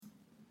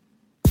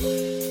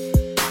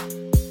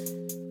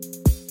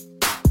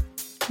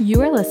You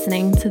are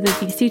listening to the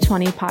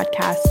DC20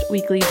 Podcast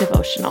Weekly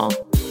Devotional,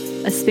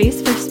 a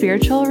space for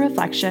spiritual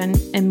reflection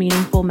and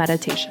meaningful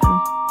meditation.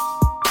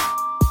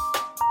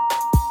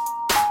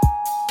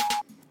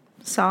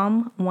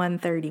 Psalm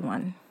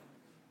 131.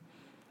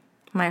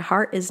 My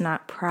heart is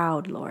not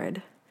proud,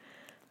 Lord.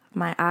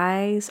 My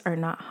eyes are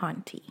not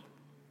haughty.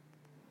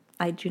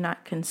 I do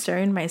not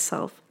concern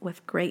myself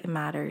with great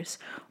matters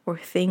or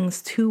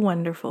things too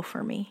wonderful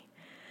for me,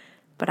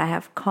 but I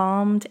have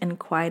calmed and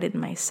quieted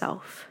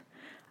myself.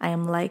 I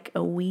am like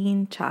a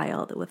weaned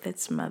child with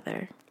its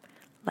mother.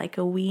 Like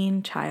a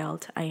weaned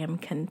child, I am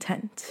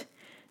content.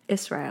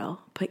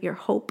 Israel, put your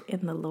hope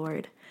in the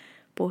Lord,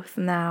 both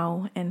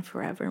now and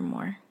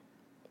forevermore.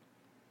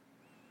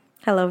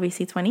 Hello,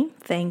 VC20.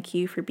 Thank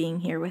you for being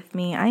here with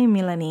me. I am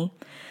Milani.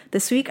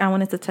 This week, I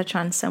wanted to touch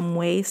on some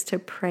ways to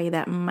pray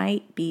that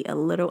might be a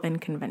little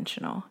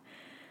unconventional,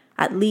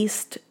 at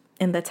least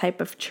in the type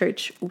of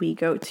church we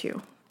go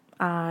to.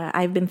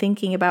 I've been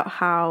thinking about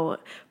how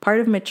part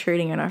of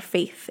maturing in our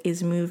faith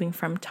is moving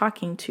from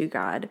talking to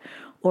God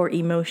or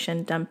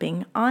emotion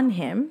dumping on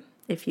Him,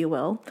 if you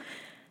will,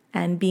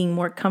 and being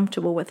more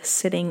comfortable with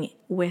sitting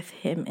with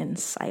Him in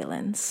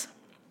silence.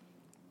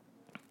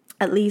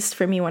 At least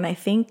for me, when I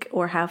think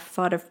or have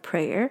thought of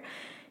prayer,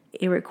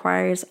 it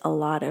requires a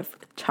lot of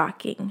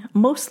talking,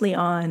 mostly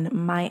on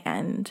my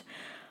end.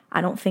 I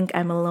don't think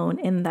I'm alone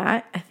in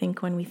that. I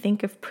think when we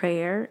think of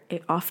prayer,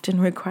 it often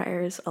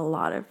requires a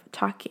lot of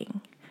talking.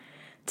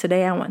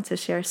 Today, I want to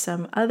share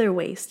some other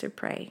ways to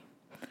pray.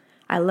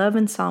 I love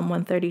in Psalm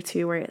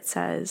 132 where it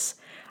says,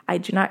 I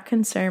do not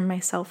concern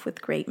myself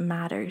with great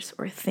matters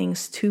or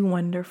things too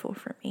wonderful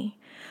for me,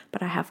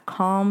 but I have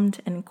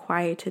calmed and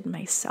quieted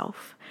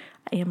myself.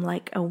 I am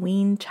like a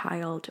weaned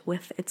child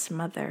with its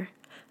mother.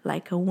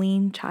 Like a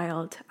weaned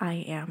child, I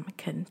am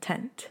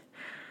content.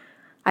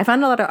 I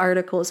found a lot of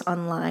articles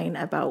online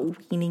about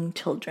weaning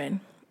children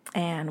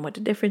and what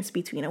the difference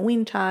between a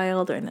weaned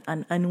child and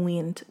an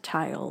unweaned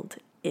child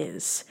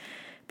is.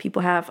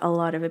 People have a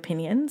lot of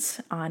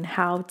opinions on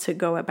how to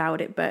go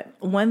about it, but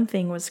one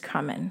thing was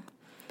common.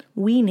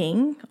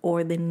 Weaning,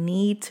 or the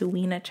need to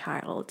wean a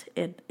child,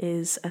 it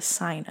is a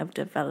sign of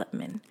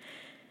development.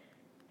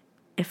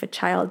 If a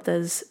child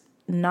does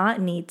not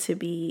need to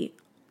be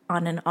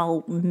on an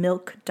all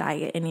milk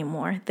diet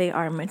anymore, they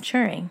are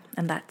maturing,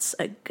 and that's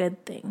a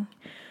good thing.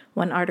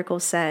 One article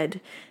said,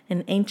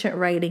 in ancient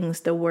writings,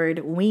 the word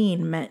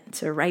wean meant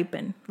to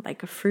ripen,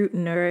 like a fruit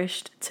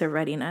nourished to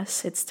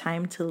readiness. It's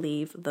time to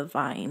leave the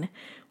vine.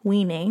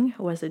 Weaning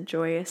was a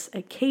joyous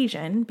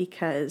occasion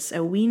because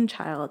a weaned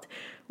child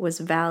was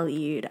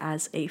valued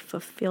as a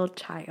fulfilled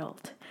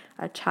child.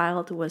 A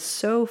child was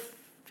so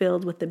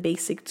filled with the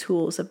basic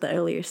tools of the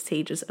earlier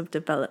stages of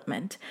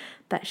development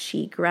that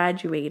she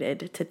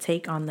graduated to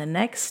take on the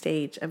next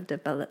stage of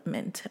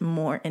development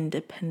more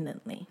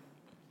independently.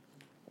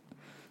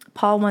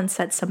 Paul once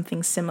said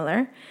something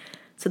similar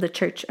to the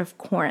church of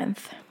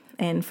Corinth.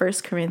 In 1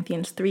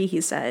 Corinthians 3,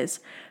 he says,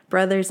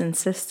 brothers and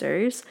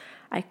sisters,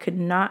 I could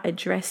not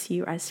address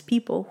you as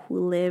people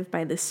who live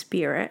by the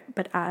Spirit,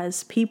 but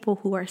as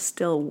people who are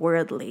still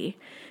worldly,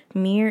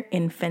 mere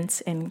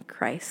infants in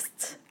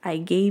Christ. I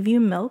gave you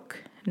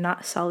milk,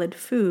 not solid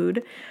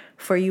food,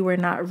 for you were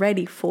not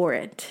ready for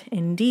it.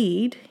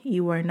 Indeed,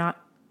 you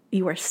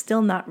are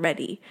still not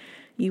ready.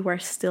 You are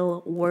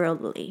still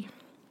worldly.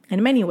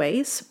 In many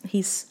ways,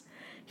 he's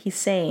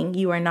saying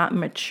you are not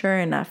mature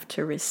enough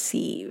to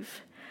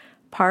receive.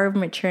 Part of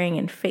maturing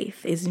in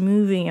faith is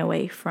moving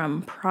away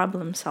from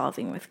problem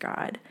solving with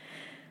God.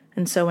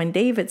 And so when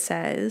David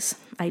says,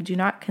 I do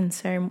not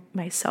concern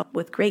myself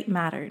with great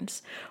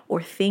matters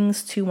or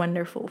things too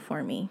wonderful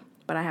for me,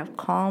 but I have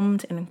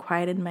calmed and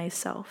quieted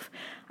myself.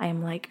 I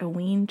am like a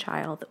weaned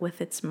child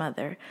with its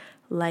mother.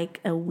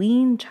 Like a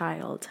weaned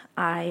child,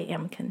 I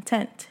am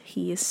content.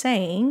 He is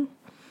saying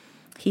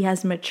he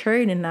has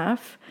matured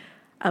enough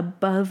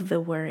above the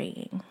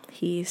worrying.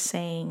 He is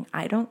saying,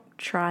 I don't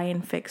try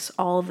and fix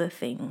all the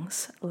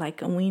things.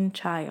 Like a weaned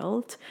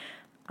child,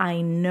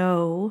 I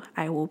know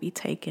I will be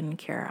taken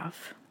care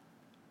of.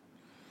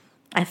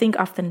 I think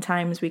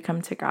oftentimes we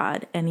come to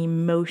God and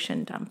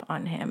emotion dump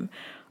on Him.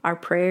 Our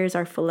prayers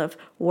are full of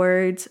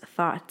words,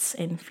 thoughts,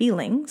 and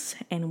feelings,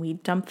 and we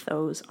dump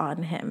those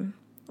on Him.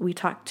 We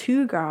talk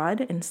to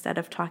God instead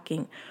of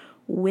talking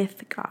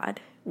with God.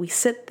 We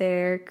sit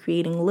there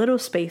creating little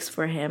space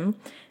for Him,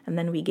 and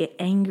then we get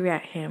angry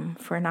at Him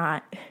for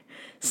not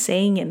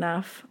saying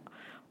enough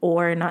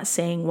or not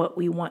saying what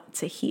we want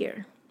to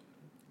hear.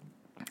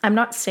 I'm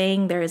not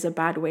saying there is a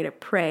bad way to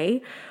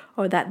pray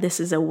or that this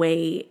is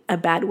a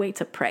bad way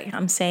to pray.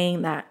 I'm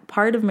saying that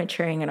part of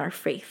maturing in our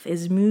faith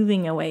is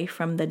moving away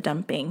from the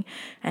dumping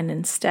and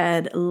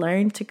instead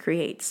learn to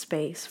create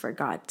space for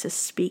God to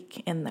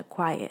speak in the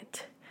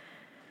quiet.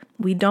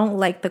 We don't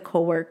like the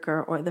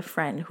coworker or the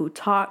friend who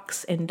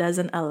talks and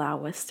doesn't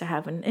allow us to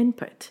have an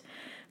input.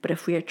 But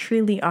if we are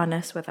truly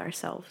honest with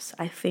ourselves,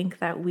 I think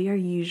that we are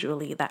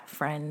usually that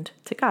friend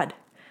to God,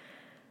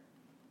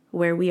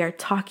 where we are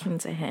talking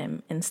to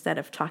Him instead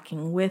of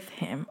talking with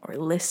Him or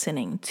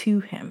listening to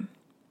Him.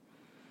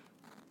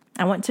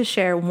 I want to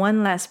share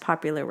one less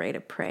popular way to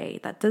pray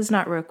that does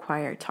not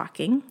require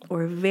talking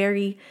or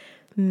very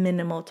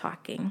minimal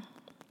talking.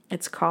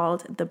 It's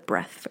called the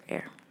breath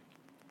prayer.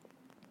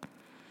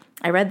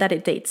 I read that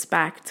it dates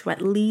back to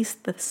at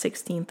least the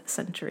 16th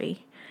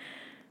century.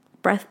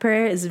 Breath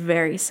prayer is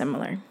very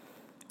similar.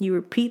 You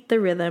repeat the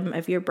rhythm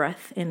of your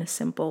breath in a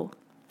simple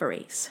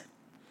phrase.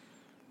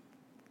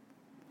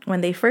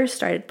 When they first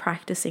started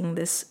practicing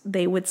this,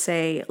 they would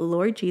say,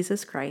 Lord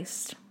Jesus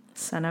Christ,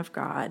 Son of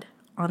God,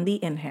 on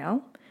the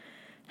inhale,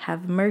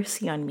 have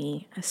mercy on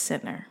me, a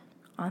sinner,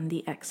 on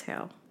the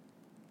exhale.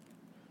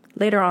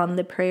 Later on,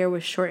 the prayer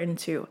was shortened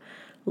to,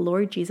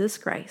 Lord Jesus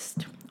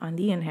Christ, on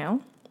the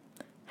inhale,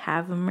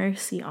 have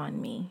mercy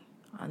on me,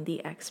 on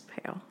the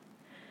exhale.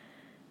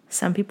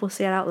 Some people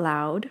say it out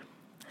loud.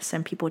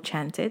 Some people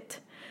chant it.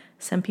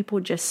 Some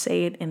people just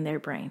say it in their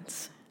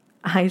brains.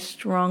 I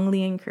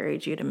strongly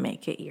encourage you to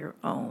make it your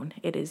own.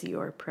 It is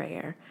your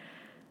prayer.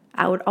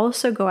 I would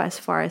also go as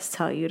far as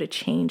tell you to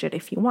change it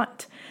if you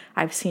want.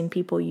 I've seen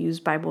people use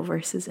Bible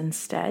verses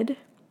instead.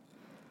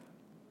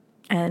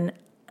 And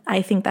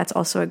I think that's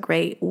also a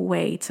great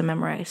way to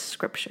memorize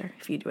scripture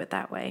if you do it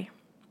that way.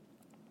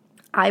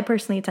 I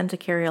personally tend to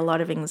carry a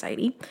lot of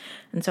anxiety.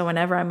 And so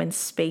whenever I'm in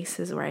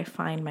spaces where I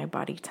find my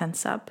body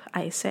tense up,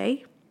 I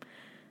say,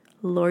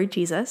 Lord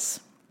Jesus,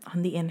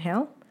 on the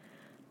inhale,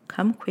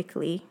 come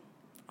quickly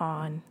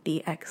on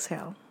the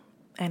exhale.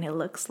 And it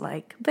looks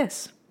like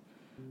this.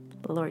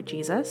 Lord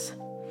Jesus,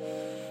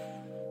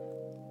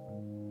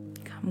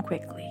 come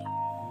quickly.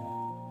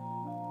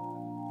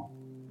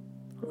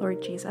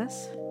 Lord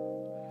Jesus,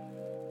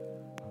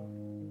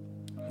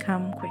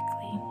 come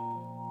quickly.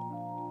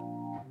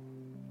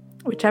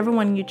 Whichever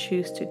one you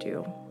choose to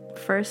do,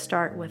 first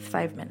start with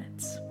 5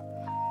 minutes.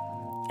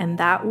 And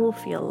that will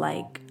feel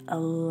like a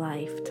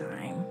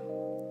lifetime.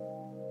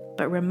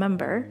 But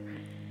remember,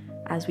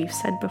 as we've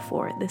said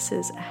before, this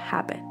is a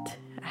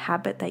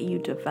habit that you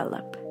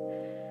develop.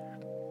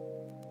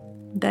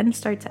 Then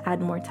start to add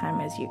more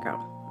time as you go.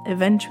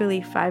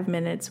 Eventually, 5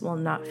 minutes will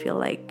not feel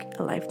like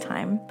a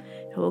lifetime.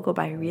 It will go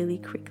by really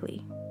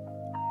quickly.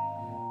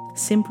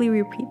 Simply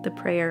repeat the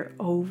prayer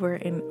over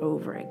and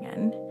over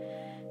again,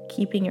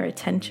 keeping your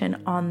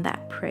attention on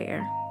that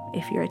prayer.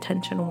 If your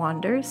attention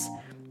wanders,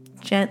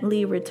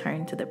 gently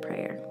return to the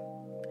prayer.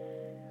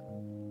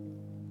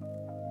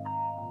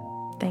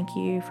 Thank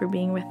you for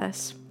being with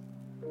us.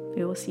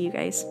 We will see you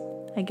guys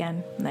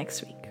again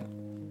next week.